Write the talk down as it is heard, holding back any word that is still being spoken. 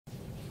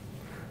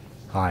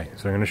Hi,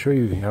 so I'm going to show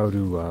you how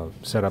to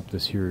set up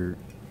this here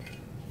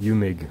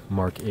Eumig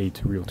Mark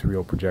 8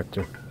 reel-to-reel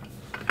projector.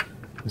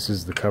 This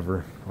is the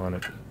cover on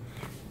it.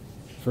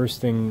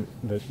 First thing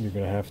that you're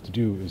going to have to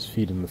do is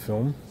feed in the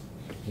film.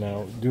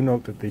 Now, do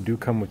note that they do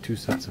come with two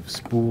sets of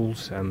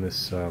spools and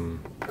this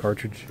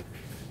cartridge.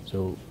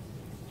 So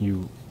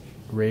you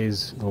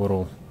raise the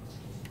little,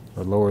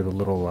 or lower the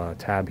little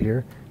tab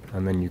here,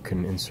 and then you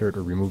can insert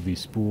or remove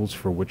these spools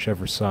for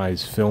whichever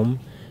size film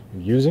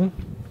you're using.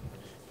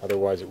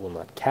 Otherwise it will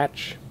not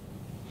catch.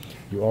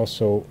 You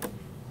also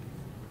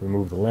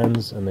remove the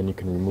lens, and then you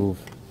can remove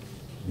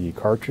the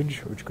cartridge,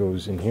 which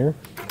goes in here.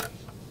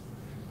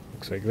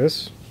 Looks like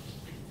this.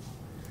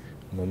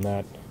 And then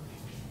that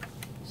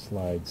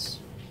slides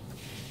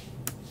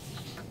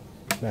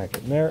back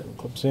in there,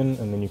 clips in,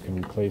 and then you can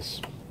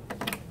replace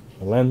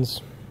the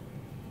lens.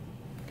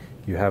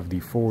 You have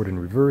the forward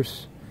and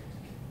reverse,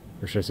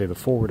 or should I say the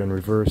forward and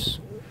reverse,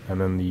 and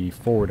then the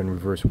forward and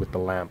reverse with the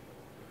lamp.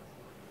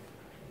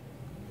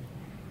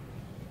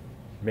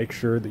 Make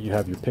sure that you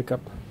have your pickup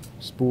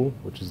spool,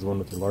 which is the one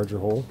with the larger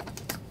hole,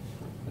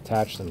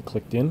 attached and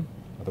clicked in,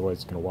 otherwise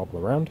it's going to wobble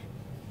around.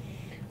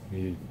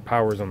 The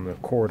power's on the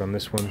cord on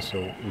this one,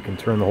 so we can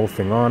turn the whole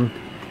thing on.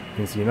 You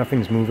can see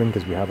nothing's moving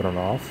because we have it on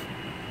off.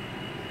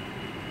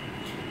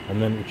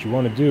 And then what you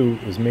want to do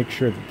is make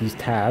sure that these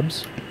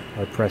tabs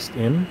are pressed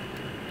in.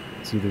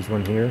 See, there's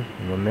one here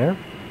and one there.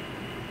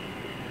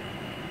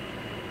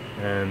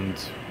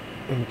 And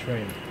let me try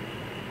and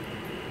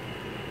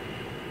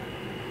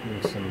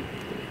do some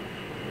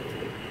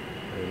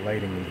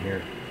lighting in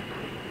here.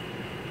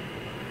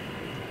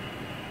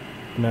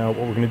 Now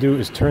what we're going to do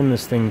is turn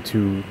this thing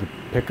to the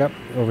pickup.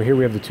 Over here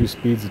we have the two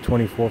speeds, the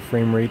 24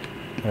 frame rate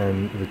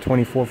and the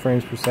 24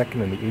 frames per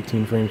second and the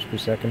 18 frames per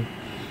second.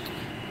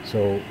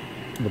 So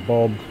the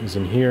bulb is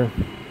in here,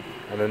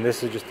 and then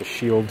this is just the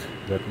shield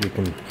that we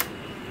can,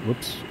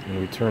 whoops, when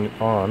we turn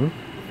it on,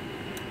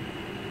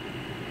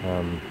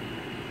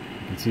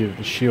 you can see that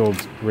the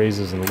shield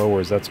raises and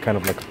lowers. That's kind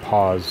of like a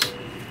pause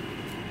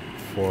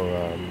for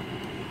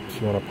if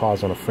you want to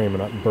pause on a frame and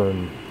not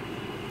burn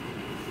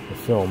the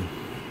film.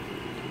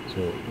 So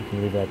we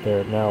can leave that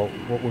there. Now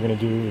what we're going to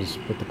do is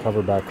put the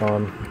cover back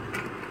on,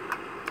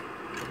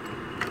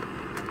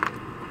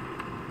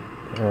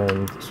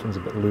 and this one's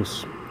a bit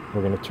loose.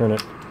 We're going to turn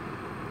it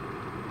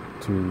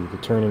to the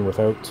turning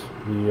without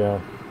the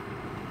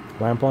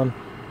lamp on.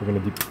 We're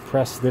going to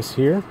depress this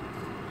here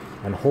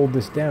and hold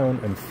this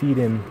down and feed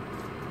in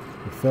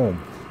the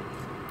film.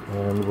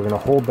 And we're going to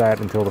hold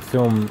that until the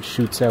film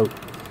shoots out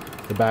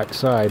the back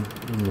side,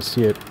 and you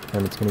see it,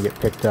 and it's going to get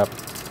picked up.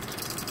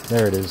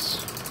 There it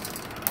is.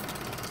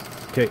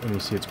 Okay, and you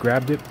see it's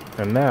grabbed it,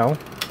 and now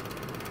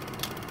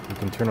you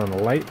can turn on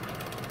the light.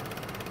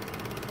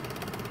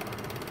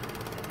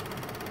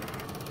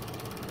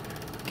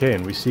 Okay,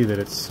 and we see that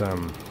it's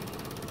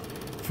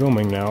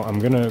filming now. I'm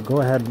going to go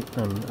ahead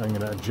and I'm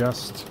going to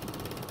adjust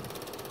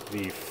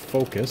the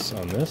focus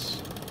on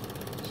this.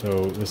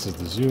 So this is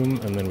the zoom,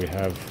 and then we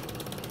have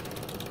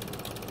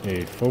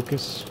a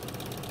focus.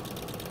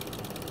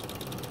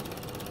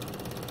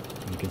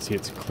 You can see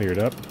it's cleared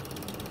up.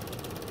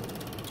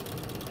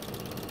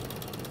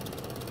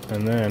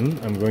 And then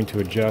I'm going to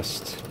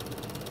adjust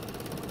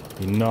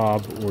the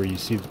knob where you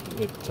see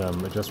it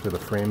adjust where the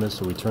frame is.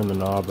 So we turn the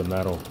knob, and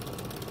that'll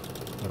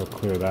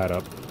clear that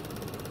up.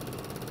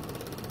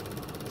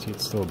 See,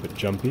 it's still a bit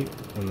jumpy,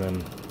 and then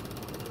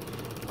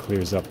it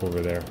clears up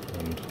over there,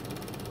 and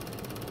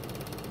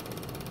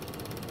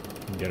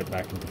get it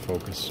back into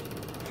focus.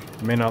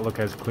 It may not look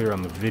as clear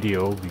on the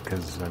video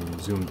because I'm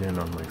zoomed in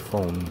on my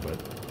phone, but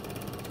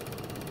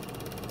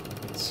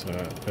it's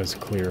as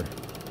clear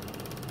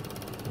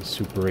as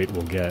Super 8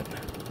 will get.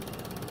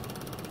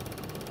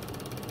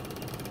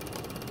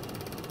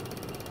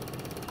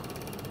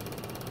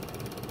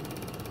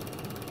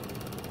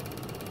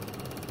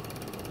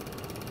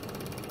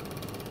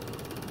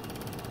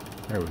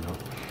 There we go.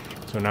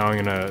 So now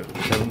I'm going to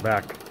turn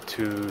back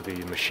to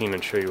the machine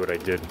and show you what I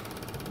did.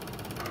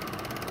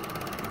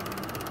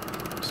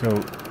 So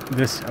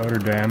this outer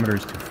diameter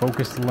is to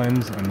focus the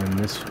lens, and then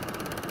this,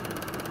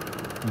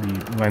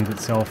 the lens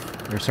itself,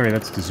 or sorry,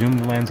 that's to zoom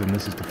the lens, and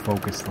this is to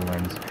focus the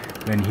lens.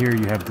 Then here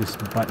you have this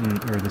button,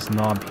 or this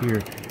knob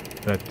here,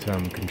 that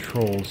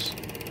controls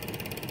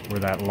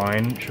where that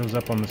line shows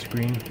up on the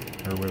screen,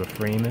 or where the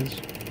frame is.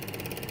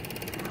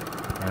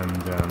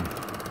 And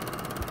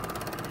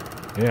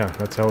yeah,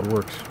 that's how it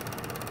works.